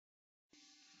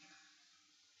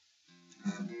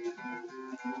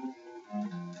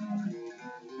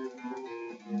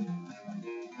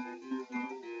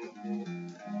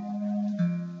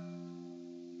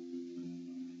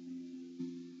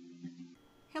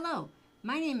Hello,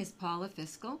 my name is Paula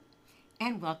Fiscal,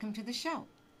 and welcome to the show.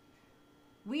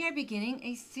 We are beginning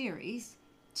a series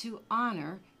to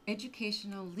honor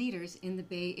educational leaders in the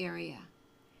Bay Area.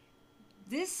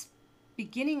 This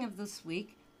beginning of this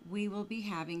week, we will be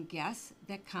having guests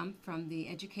that come from the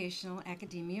educational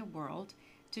academia world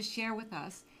to share with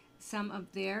us some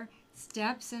of their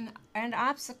steps and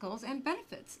obstacles and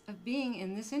benefits of being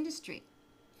in this industry.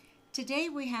 Today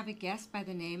we have a guest by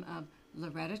the name of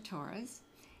Loreta Torres,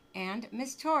 and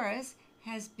Ms. Torres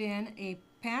has been a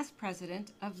past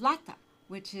president of LATA,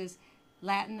 which is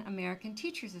Latin American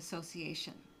Teachers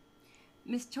Association.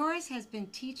 Ms. Torres has been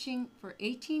teaching for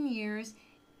 18 years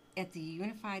at the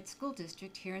Unified School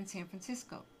District here in San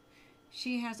Francisco.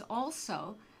 She has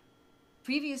also,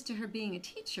 previous to her being a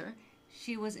teacher,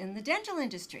 she was in the dental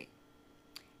industry.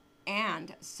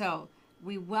 And so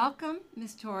we welcome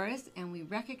Ms. Torres, and we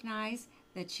recognize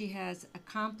that she has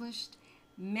accomplished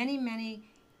many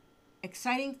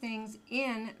exciting things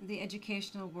in the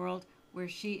educational world where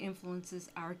she influences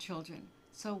our children.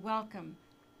 So welcome.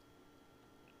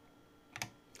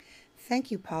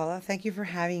 Thank you, Paula. Thank you for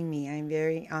having me. I'm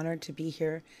very honored to be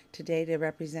here today to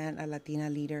represent a Latina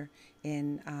leader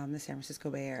in the San Francisco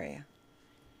Bay Area.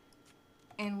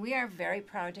 And we are very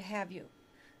proud to have you.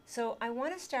 So I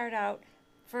want to start out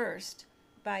first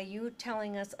by you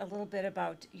telling us a little bit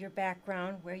about your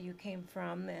background, where you came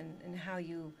from, and how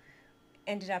you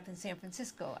ended up in San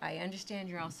Francisco. I understand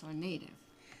you're also a native.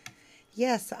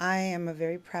 Yes, I am a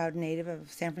very proud native of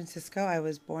San Francisco. I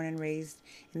was born and raised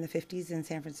in the 50s in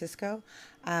San Francisco.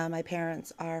 My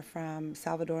parents are from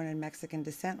Salvadoran and Mexican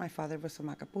descent. My father was from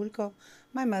Acapulco.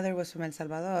 My mother was from El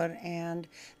Salvador, and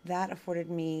that afforded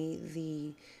me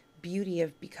the beauty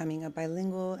of becoming a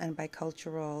bilingual and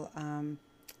bicultural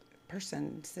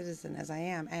person, citizen as I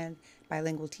am, and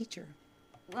bilingual teacher.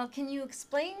 Well, can you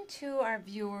explain to our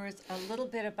viewers a little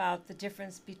bit about the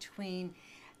difference between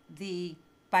the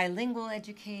bilingual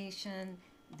education,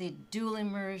 the dual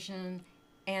immersion,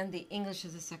 and the English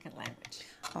as a second language?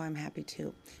 Oh, I'm happy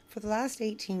to. For the last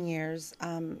 18 years,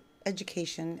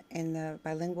 education in the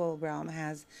bilingual realm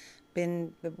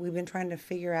we've been trying to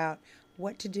figure out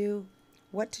what to do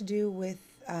with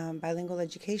bilingual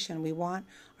education. We want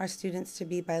our students to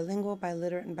be bilingual,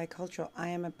 biliterate, and bicultural. I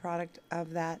am a product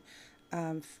of that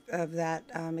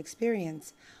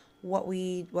experience.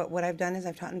 What I've done is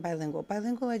I've taught in bilingual.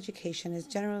 Bilingual education is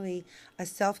generally a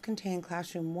self-contained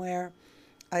classroom where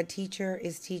a teacher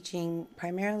is teaching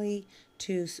primarily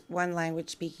to one language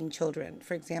speaking children.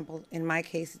 For example, in my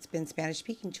case, it's been Spanish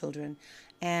speaking children,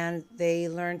 and they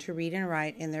learn to read and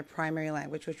write in their primary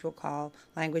language, which we'll call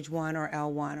language 1 or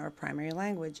L1 or primary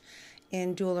language.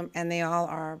 And they all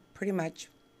are pretty much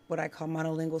what I call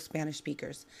monolingual Spanish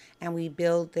speakers, and we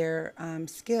build their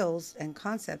skills and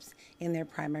concepts in their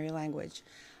primary language.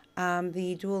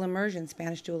 The dual immersion,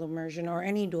 Spanish dual immersion, or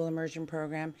any dual immersion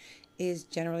program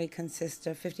generally consists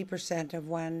of 50% of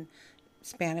one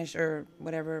Spanish or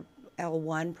whatever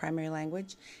L1 primary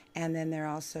language, and then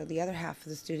the other half of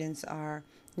the students are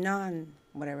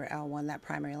whatever L1 that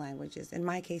primary language is. In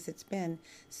my case, it's been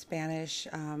Spanish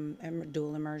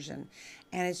dual immersion.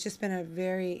 And it's just been a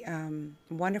very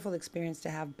wonderful experience to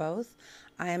have both.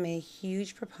 I am a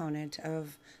huge proponent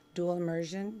of dual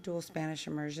immersion, dual Spanish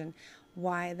immersion.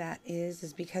 Why that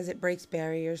is because it breaks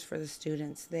barriers for the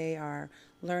students.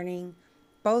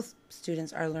 Both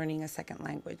students are learning a second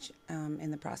language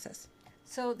in the process.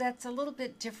 So that's a little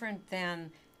bit different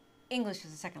than English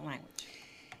as a second language.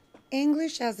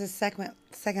 English as a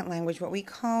second language, what we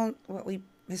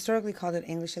historically called it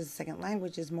English as a second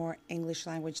language, is more English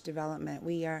language development.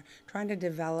 We are trying to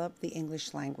develop the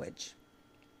English language.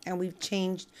 And we've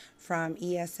changed from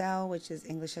ESL, which is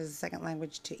English as a second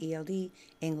language, to ELD,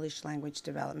 English language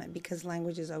development, because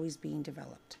language is always being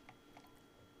developed.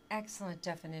 Excellent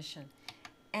definition.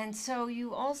 And so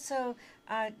you also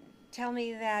tell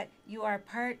me that you are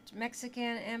part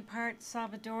Mexican and part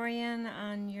Salvadorian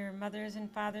on your mother's and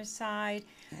father's side,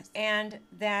 Yes. and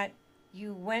that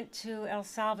you went to El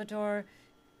Salvador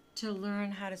to learn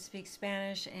how to speak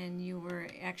Spanish, and you were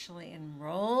actually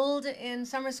enrolled in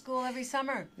summer school every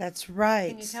summer. That's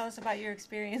right. Can you tell us about your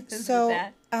experiences So, with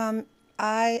that?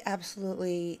 I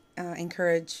absolutely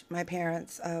encourage my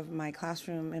parents of my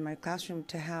classroom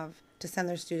to send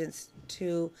their students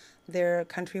to their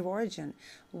country of origin.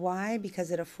 Why?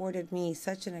 Because it afforded me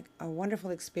such a wonderful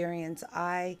experience.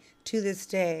 I, to this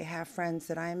day, have friends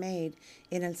that I made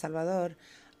in El Salvador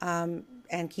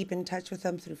and keep in touch with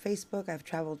them through Facebook. I've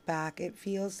traveled back. It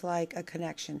feels like a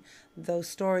connection. Those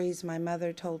stories my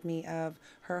mother told me of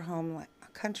her home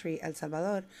country, El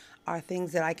Salvador, are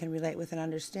things that I can relate with and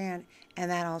understand.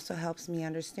 And that also helps me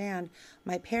understand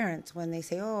my parents when they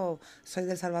say, oh, soy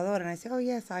del Salvador. And I say, oh,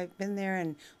 yes, I've been there.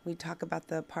 And we talk about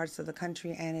the parts of the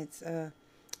country. And it's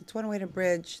one way to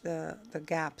bridge the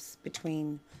gaps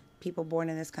between people born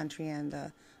in this country and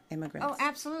the immigrants. Oh,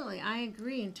 absolutely. I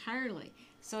agree entirely.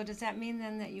 So does that mean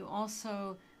then that you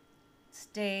also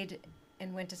stayed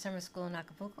and went to summer school in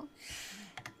Acapulco?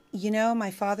 You know,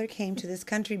 my father came to this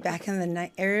country back in the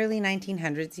early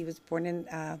 1900s. He was born in,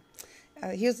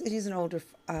 he's an older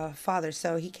father,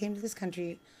 so he came to this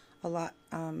country a lot,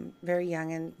 very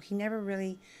young, and he never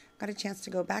really got a chance to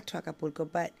go back to Acapulco.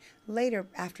 But later,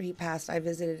 after he passed, I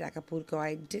visited Acapulco.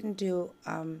 I didn't do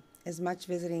as much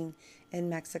visiting in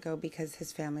Mexico because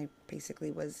his family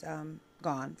basically was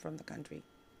gone from the country.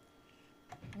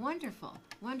 Wonderful,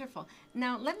 wonderful.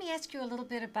 Now, let me ask you a little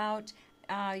bit about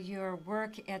your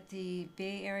work at the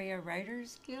Bay Area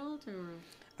Writers Guild.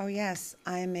 Oh, yes.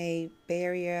 I'm a Bay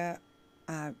Area,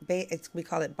 we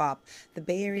call it BOP. The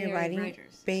Bay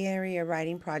Area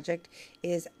Writing Project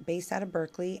is based out of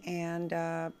Berkeley,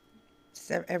 and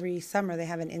every summer they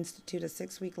have an institute, a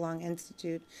 6-week-long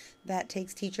institute that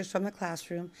takes teachers from the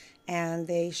classroom and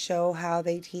they show how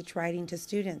they teach writing to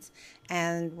students.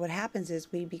 And what happens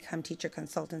is we become teacher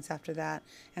consultants after that,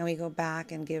 and we go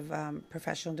back and give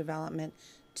professional development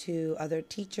to other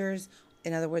teachers.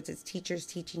 In other words, it's teachers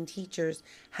teaching teachers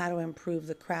how to improve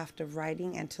the craft of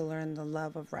writing and to learn the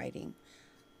love of writing.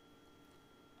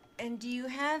 And do you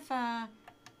have,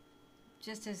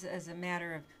 just as a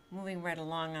matter of moving right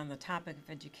along on the topic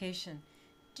of education,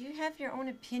 do you have your own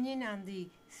opinion on the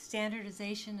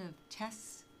standardization of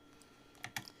tests?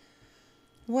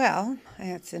 Well,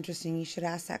 that's interesting. You should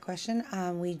ask that question.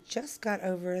 We just got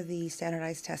over the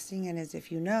standardized testing, and as if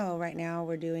you know, right now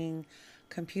we're doing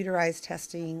computerized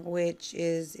testing, which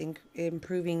is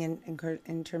improving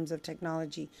in terms of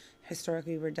technology.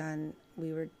 Historically,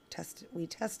 we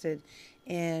tested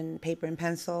in paper and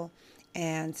pencil,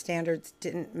 and standards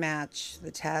didn't match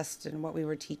the test and what we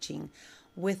were teaching.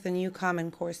 With the new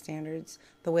Common Core standards,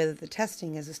 the way that the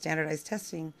testing is, a standardized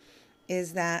testing,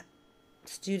 is that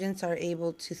students are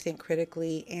able to think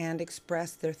critically and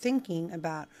express their thinking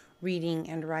about reading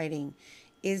and writing.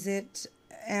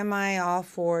 Am I all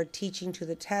for teaching to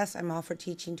the test? I'm all for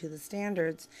teaching to the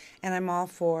standards, and I'm all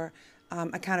for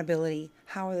accountability.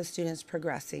 How are the students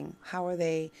progressing? How are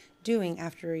they doing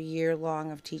after a year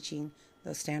long of teaching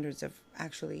those standards, of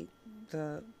actually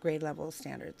the grade level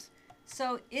standards?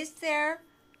 So is there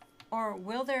or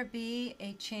will there be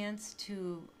a chance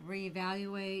to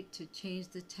reevaluate, to change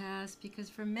the test? Because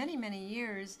for many, many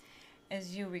years,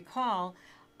 as you recall,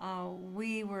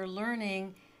 we were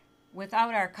learning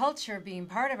without our culture being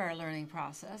part of our learning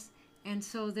process. And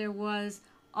so there was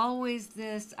always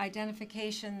this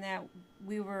identification that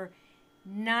we were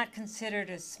not considered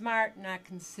as smart, not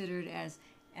considered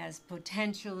as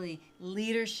potentially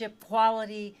leadership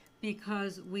quality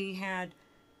because we had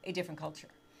a different culture.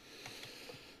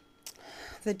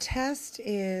 The test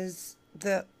is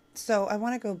so I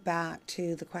want to go back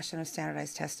to the question of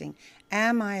standardized testing.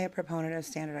 Am I a proponent of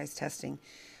standardized testing?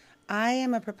 I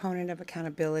am a proponent of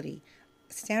accountability.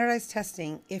 Standardized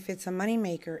testing, if it's a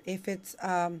moneymaker, if it's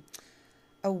a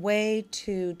way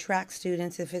to track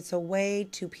students, if it's a way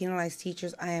to penalize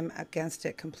teachers, I am against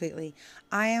it completely.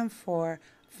 I am for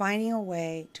finding a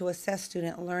way to assess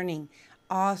student learning,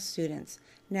 all students.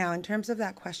 Now, in terms of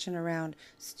that question around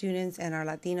students and our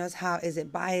Latinos, how is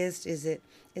it biased? Is it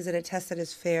a test that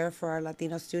is fair for our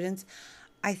Latino students?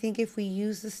 I think if we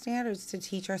use the standards to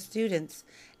teach our students,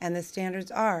 and the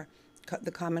standards are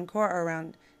the Common Core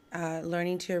around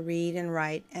learning to read and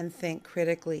write and think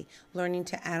critically, learning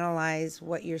to analyze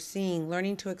what you're seeing,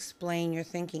 learning to explain your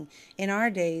thinking. In our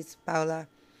days, Paula,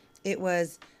 it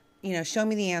was, show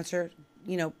me the answer,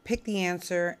 pick the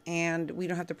answer, and we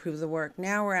don't have to prove the work.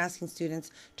 Now we're asking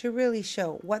students to really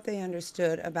show what they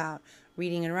understood about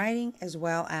reading and writing as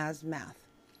well as math.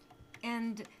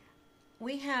 And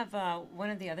we have one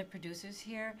of the other producers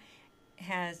here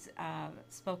has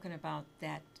spoken about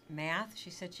that math.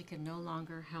 She said she could no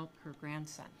longer help her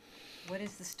grandson. What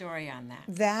is the story on that?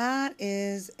 That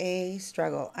is a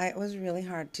struggle. It was really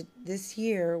hard. This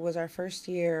year was our first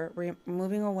year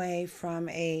moving away from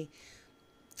a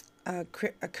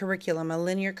curriculum, a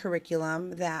linear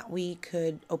curriculum that we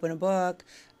could open a book,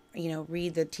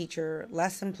 read the teacher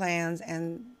lesson plans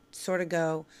and sort of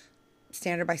go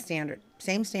standard by standard,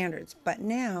 same standards. But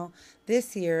now,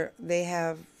 this year, they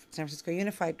have, San Francisco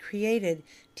Unified created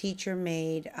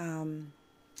teacher-made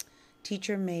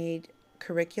teacher-made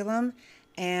curriculum,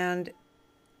 and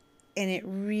it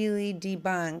really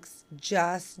debunks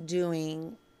just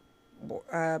doing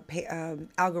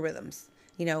algorithms.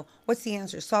 You know, what's the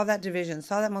answer? Solve that division,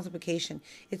 solve that multiplication.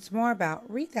 It's more about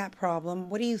read that problem.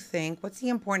 What do you think? What's the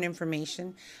important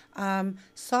information?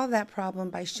 Solve that problem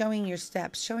by showing your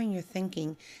steps, showing your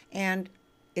thinking. And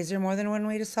is there more than one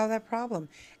way to solve that problem?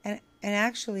 And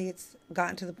actually, it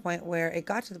got to the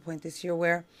point this year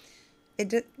where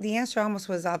the answer almost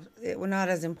was not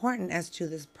as important as to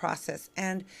this process.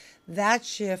 And that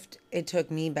shift, it took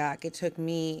me back. It took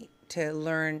me to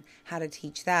learn how to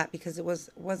teach that, because it was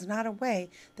not a way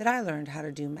that I learned how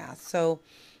to do math. So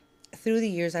through the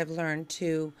years, I've learned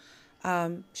to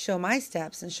show my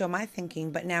steps and show my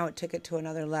thinking, but now it took it to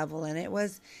another level. And it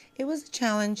was a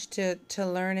challenge to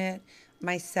learn it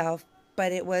myself,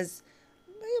 but it was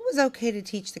okay to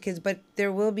teach the kids. But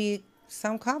there will be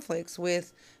some conflicts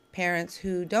with parents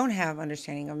who don't have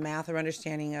understanding of math or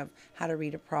understanding of how to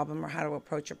read a problem or how to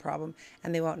approach a problem,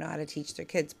 and they won't know how to teach their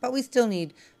kids. But we still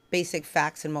need basic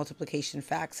facts and multiplication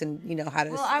facts, and how to add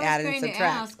and subtract. Well, I was going to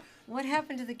ask, what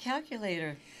happened to the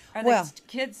calculator? Are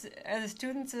the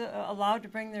students allowed to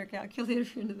bring their calculator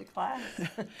into the class?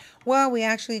 Well, we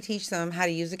actually teach them how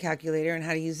to use the calculator and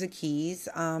how to use the keys,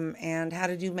 and how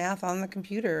to do math on the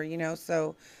computer.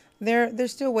 So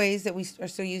there's still ways that we are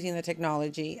still using the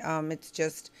technology. It's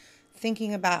just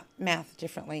thinking about math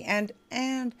differently. And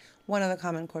one of the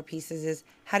common core pieces is,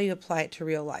 how do you apply it to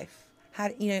real life?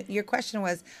 Your question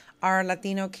was, are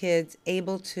Latino kids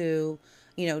able to,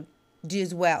 do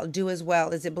as well?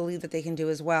 Is it believed that they can do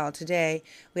as well? Today,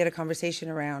 we had a conversation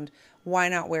around why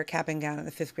not wear cap and gown at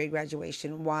the 5th grade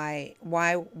graduation? Why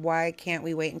can't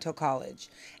we wait until college?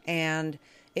 And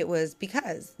it was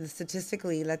because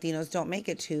statistically, Latinos don't make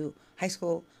it to high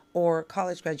school or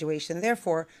college graduation.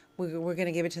 Therefore, we're going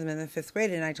to give it to them in the 5th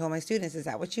grade. And I told my students, is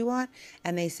that what you want?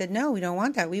 And they said, no, we don't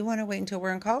want that. We want to wait until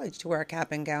we're in college to wear our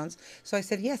cap and gowns. So I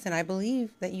said, yes, and I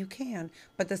believe that you can.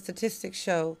 But the statistics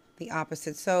show the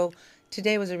opposite. So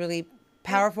today was a really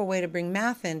powerful way to bring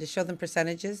math in, to show them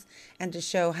percentages and to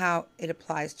show how it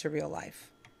applies to real life.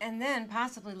 And then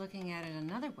possibly looking at it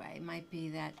another way might be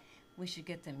that we should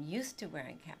get them used to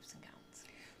wearing caps and gowns.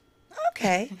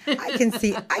 Okay, I can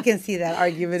see that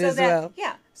argument as well.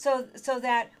 Yeah, so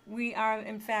that we are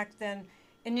in fact then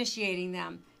initiating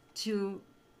them to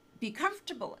be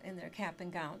comfortable in their cap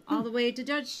and gown all the way to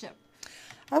judgeship.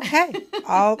 Okay,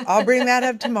 I'll bring that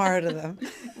up tomorrow to them.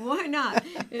 Why not?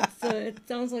 It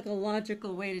sounds like a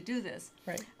logical way to do this.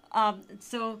 Right.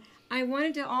 So I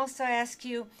wanted to also ask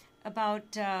you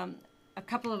about a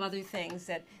couple of other things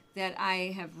that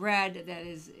I have read that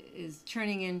is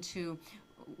turning into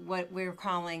what we're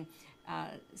calling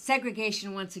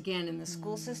segregation once again in the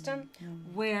school system,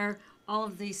 where all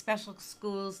of these special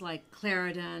schools like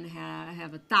Clarendon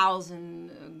have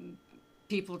 1,000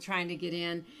 people trying to get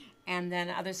in, and then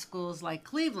other schools like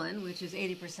Cleveland, which is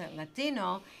 80%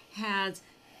 Latino, has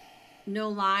no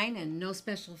line and no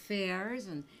special fares.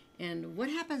 And what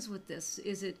happens with this?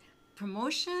 Is it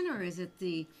promotion, or is it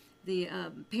the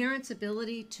parents'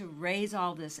 ability to raise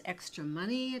all this extra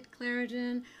money at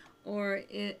Clarendon? Or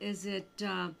is it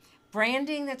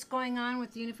branding that's going on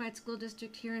with the Unified School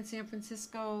District here in San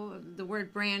Francisco? The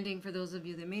word branding, for those of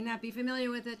you that may not be familiar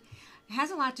with it,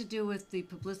 has a lot to do with the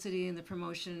publicity and the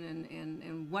promotion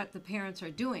and what the parents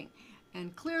are doing.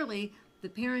 And clearly, the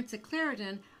parents at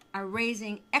Clarendon are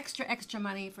raising extra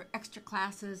money for extra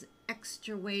classes,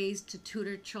 extra ways to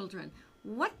tutor children.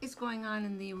 What is going on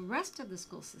in the rest of the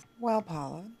school system? Well,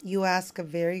 Paula, you ask a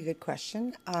very good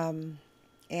question.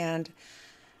 And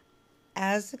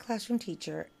as a classroom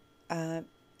teacher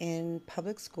in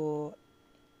public school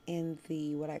in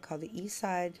what I call the east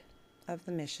side of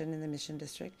the Mission, in the Mission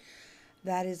District,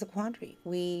 that is a quandary.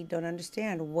 We don't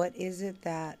understand. What is it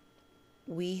that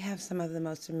we have some of the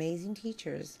most amazing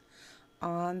teachers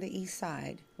on the east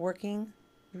side working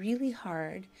really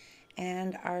hard,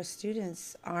 and our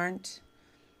students aren't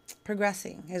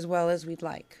progressing as well as we'd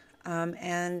like.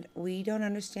 And we don't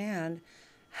understand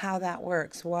how that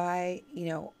works. Why,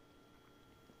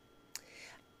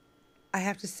 I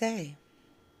have to say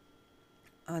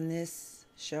on this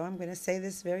show, I'm going to say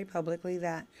this very publicly,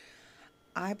 that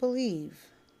I believe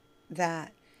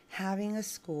that having a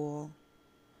school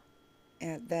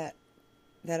that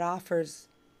offers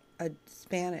a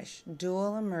Spanish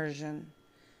dual immersion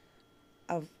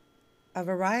of a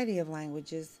variety of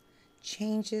languages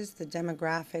changes the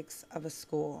demographics of a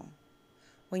school.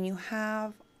 When you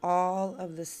have all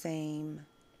of the same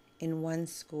in one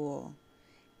school,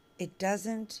 it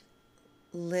doesn't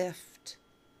lift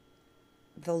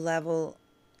the level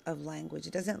of language.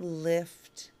 It doesn't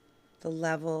lift the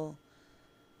level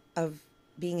of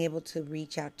being able to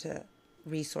reach out to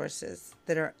resources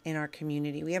that are in our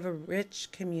community. We have a rich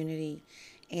community,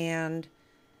 and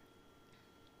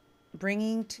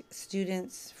bringing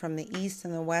students from the East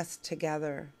and the West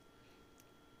together,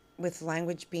 with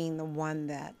language being the one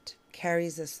that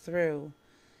carries us through,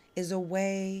 is a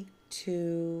way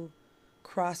to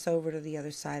cross over to the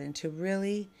other side and to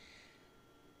really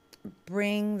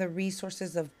bring the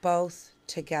resources of both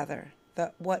together,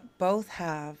 what both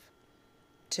have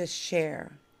to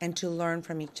share and to learn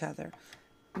from each other.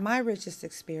 My richest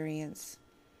experience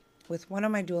with one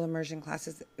of my dual immersion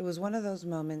classes, it was one of those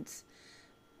moments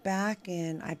back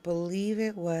in, I believe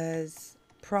it was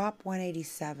Prop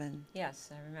 187.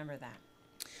 Yes, I remember that.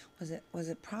 Was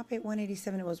it Prop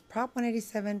 187? It was Prop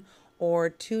 187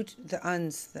 or the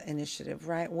UNS, the initiative,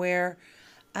 right? Where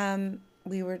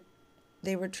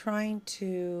they were trying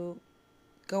to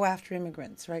go after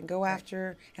immigrants, right?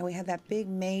 And we had that big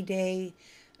May Day,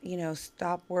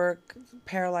 stop work,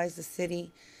 paralyze the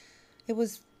city. It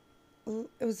was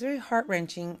very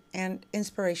heart-wrenching and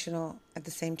inspirational at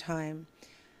the same time.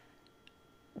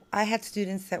 I had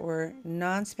students that were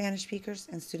non-Spanish speakers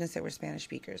and students that were Spanish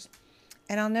speakers.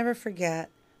 And I'll never forget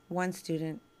one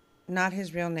student, not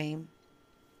his real name,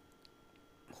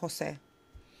 Jose.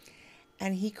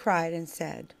 And he cried and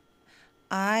said,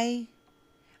 I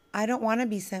don't want to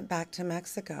be sent back to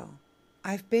Mexico.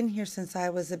 I've been here since I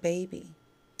was a baby.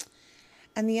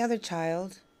 And the other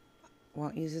child,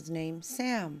 won't use his name,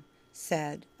 Sam,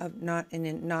 said,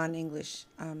 non-English,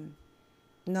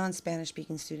 non-Spanish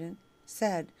speaking student,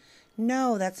 said,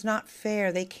 no, that's not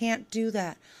fair. They can't do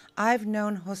that. I've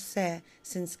known Jose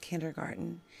since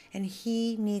kindergarten, and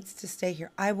he needs to stay here.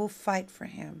 I will fight for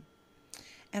him.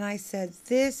 And I said,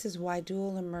 this is why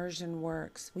dual immersion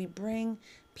works. We bring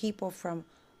people from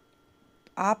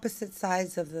opposite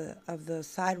sides of the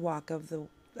sidewalk of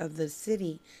the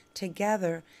city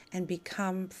together and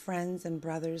become friends and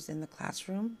brothers in the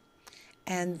classroom.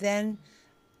 And then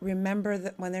remember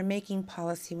that when they're making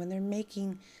policy, when they're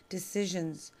making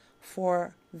decisions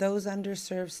for those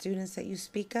underserved students that you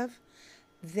speak of,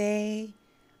 they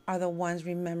are the ones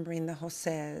remembering the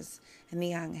Joses and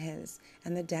the Angels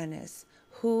and the Dennis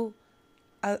who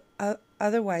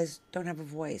otherwise don't have a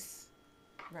voice.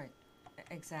 Right,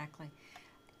 exactly.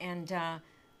 And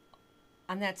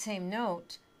on that same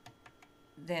note,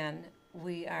 then,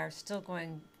 we are still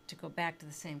going to go back to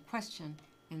the same question,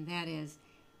 and that is,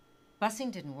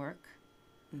 busing didn't work.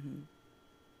 Mm-hmm.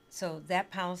 So that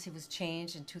policy was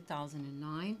changed in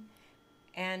 2009,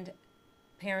 and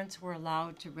parents were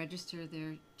allowed to register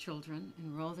their children,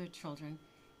 enroll their children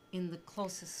in the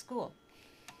closest school.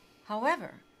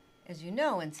 However, as you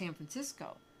know, in San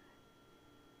Francisco,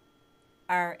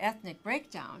 our ethnic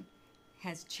breakdown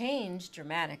has changed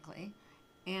dramatically,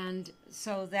 and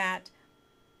so that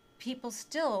people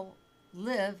still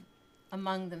live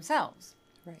among themselves.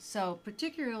 Right. So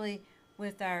particularly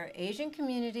with our Asian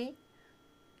community,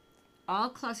 all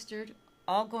clustered,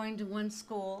 all going to one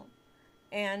school,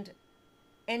 and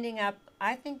ending up,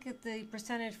 I think that the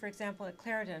percentage, for example, at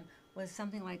Clarendon was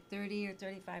something like 30 or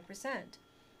 35%.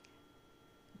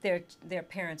 Their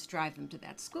parents drive them to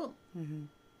that school. Mm-hmm.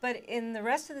 But in the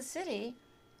rest of the city,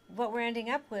 what we're ending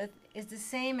up with is the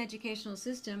same educational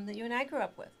system that you and I grew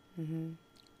up with Mm-hmm.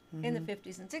 Mm-hmm. in the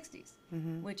 50s and 60s,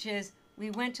 Mm-hmm. which is we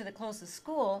went to the closest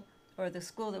school, or the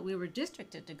school that we were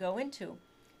districted to go into,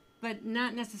 but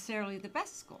not necessarily the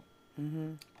best school.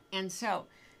 Mm-hmm. And so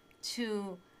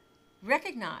to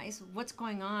recognize what's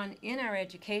going on in our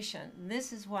education,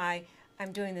 this is why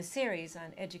I'm doing the series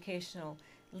on educational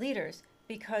leaders,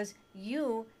 because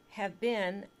you have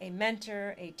been a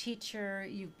mentor, a teacher,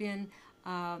 you've been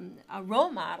a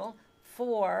role model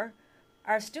for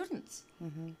our students.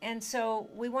 Mm-hmm. And so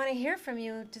we want to hear from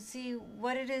you to see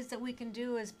what it is that we can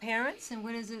do as parents and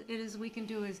what it is we can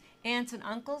do as aunts and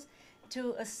uncles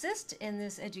to assist in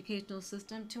this educational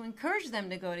system, to encourage them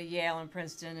to go to Yale and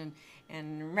Princeton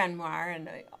and Renoir and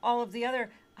all of the other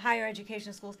higher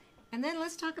education schools. And then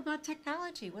let's talk about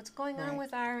technology. What's going on Right.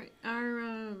 with our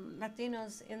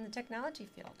Latinos in the technology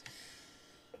field?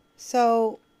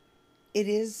 So it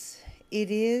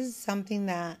is something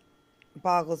that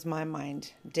boggles my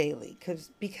mind daily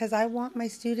because I want my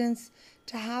students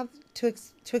to have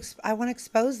I want to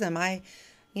expose them.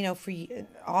 For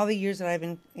all the years that I've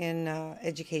been in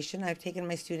education, I've taken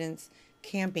my students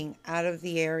camping out of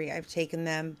the area. I've taken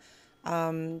them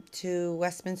to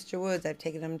Westminster Woods. I've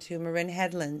taken them to Marin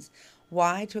Headlands.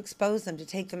 Why? To expose them, to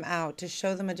take them out, to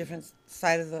show them a different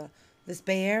side of this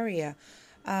Bay Area.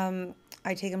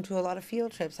 I take them to a lot of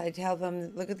field trips. I tell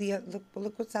them,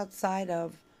 look what's outside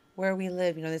of where we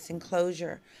live. This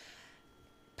enclosure.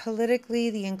 politically,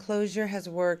 the enclosure has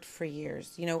worked for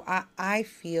years. You know, I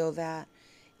feel that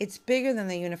it's bigger than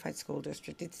the unified school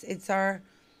district. It's our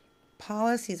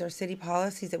policies, our city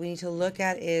policies that we need to look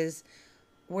at is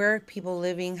where are people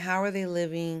living, how are they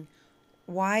living,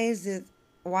 why is it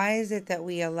that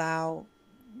we allow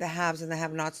the haves and the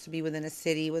have-nots to be within a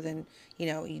city, within, you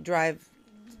know, you drive,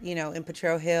 you know, in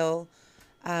Potrero Hill,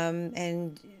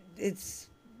 and it's,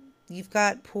 you've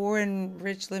got poor and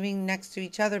rich living next to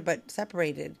each other but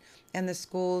separated, and the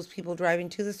schools, people driving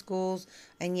to the schools,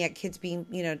 and yet kids being,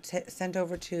 you know, sent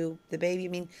over to the baby. I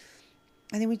mean,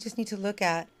 I think we just need to look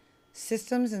at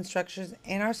systems and structures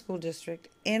in our school district,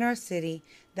 in our city,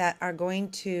 that are going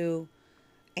to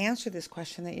answer this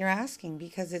question that you're asking,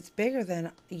 because it's bigger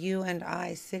than you and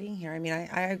I sitting here. I mean,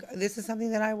 I this is something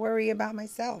that I worry about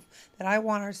myself, that I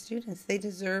want our students, they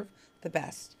deserve the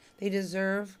best. They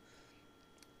deserve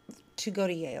to go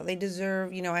to Yale. They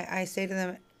deserve, you know, I say to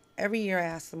them, every year I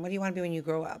ask them, what do you want to be when you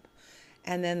grow up?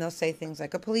 And then they'll say things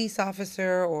like a police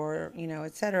officer or, you know,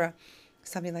 etc.,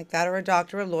 something like that, or a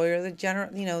doctor, a lawyer, the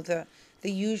general, you know, the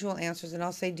usual answers. And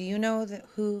I'll say, do you know that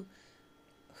who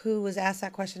was asked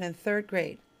that question in third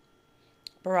grade?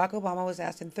 Barack Obama was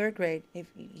asked in third grade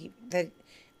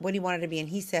what he wanted to be, and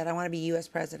he said, I want to be U.S.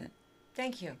 president.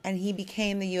 Thank you. And he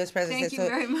became the U.S. president. Thank you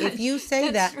very much. If you say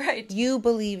That's that, right. you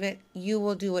believe it, you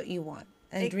will do what you want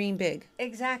and dream big.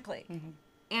 Exactly. Mm-hmm.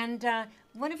 And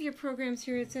one of your programs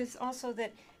here, it says also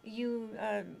that you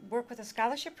work with a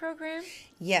scholarship program?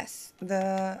 Yes.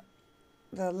 The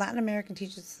Latin American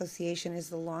Teachers Association is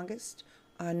the longest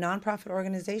nonprofit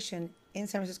organization in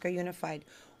San Francisco Unified.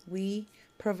 We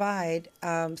provide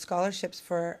scholarships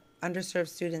for underserved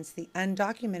students, the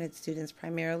undocumented students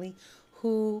primarily,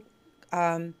 who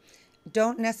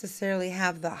don't necessarily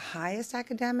have the highest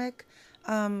academic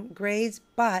grades,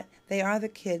 but they are the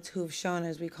kids who've shown,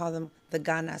 as we call them, the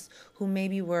ganas, who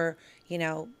maybe were, you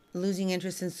know, losing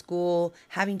interest in school,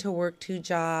 having to work 2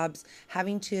 jobs,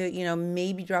 having to, you know,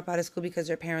 maybe drop out of school because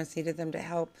their parents needed them to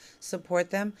help support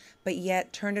them, but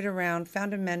yet turned it around,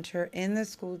 found a mentor in the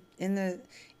school, in the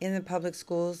public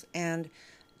schools, and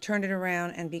turned it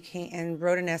around and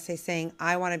wrote an essay saying,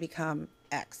 I want to become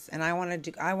X, and I want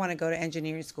to go to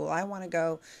engineering school, I want to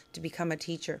go to become a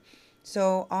teacher.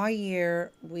 So all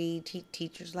year we teach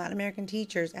teachers, Latin American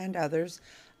teachers and others,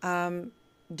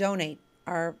 donate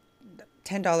our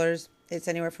 $10. It's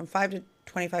anywhere from $5 to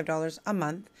 $25 a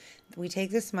month. We take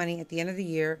this money at the end of the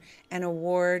year and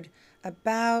award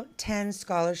about 10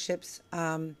 scholarships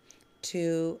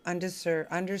to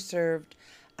underserved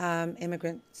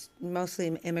immigrants, mostly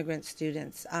immigrant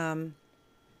students,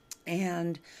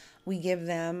 and we give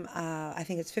them, I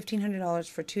think it's $1,500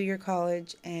 for 2-year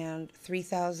college and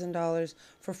 $3,000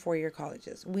 for 4-year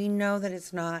colleges. We know that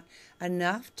it's not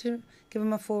enough to give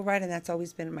them a full ride, and that's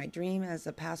always been my dream as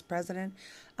a past president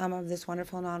of this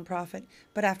wonderful nonprofit.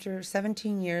 But after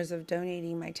 17 years of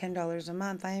donating my $10 a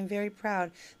month, I am very proud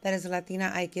that as a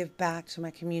Latina, I give back to my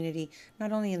community,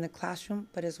 not only in the classroom,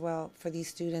 but as well for these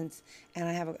students. And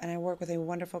I work with a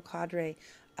wonderful cadre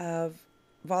of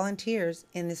volunteers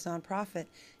in this nonprofit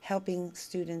helping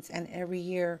students, and every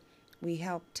year we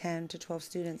help 10 to 12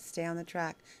 students stay on the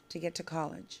track to get to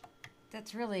college.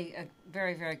 That's really a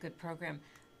very, very good program.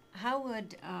 How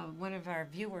would one of our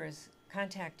viewers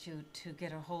contact you to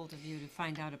get a hold of you to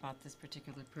find out about this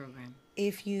particular program?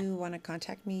 If you want to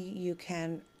contact me, you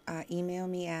can email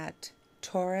me at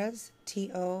Torres,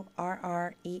 TORRES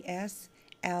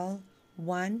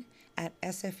L1 at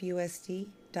sfusd.edu,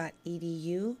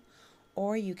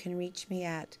 or you can reach me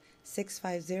at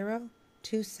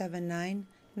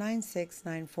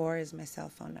 650-279-9694 is my cell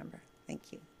phone number.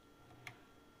 Thank you.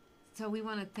 So we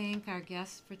want to thank our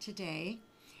guests for today,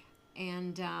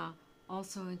 and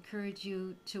also encourage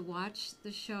you to watch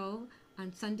the show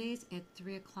on Sundays at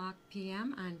 3 o'clock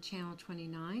p.m. on Channel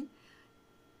 29.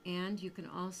 And you can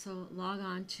also log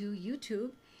on to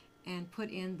YouTube and put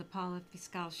in the Paula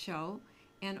Fiscal Show,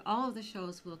 and all of the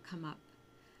shows will come up.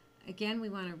 Again, we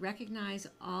want to recognize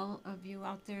all of you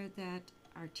out there that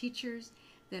are teachers,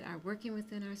 that are working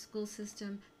within our school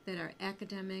system, that are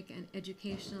academic and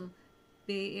educational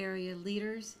Bay Area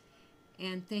leaders.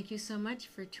 And thank you so much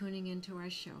for tuning into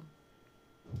our show.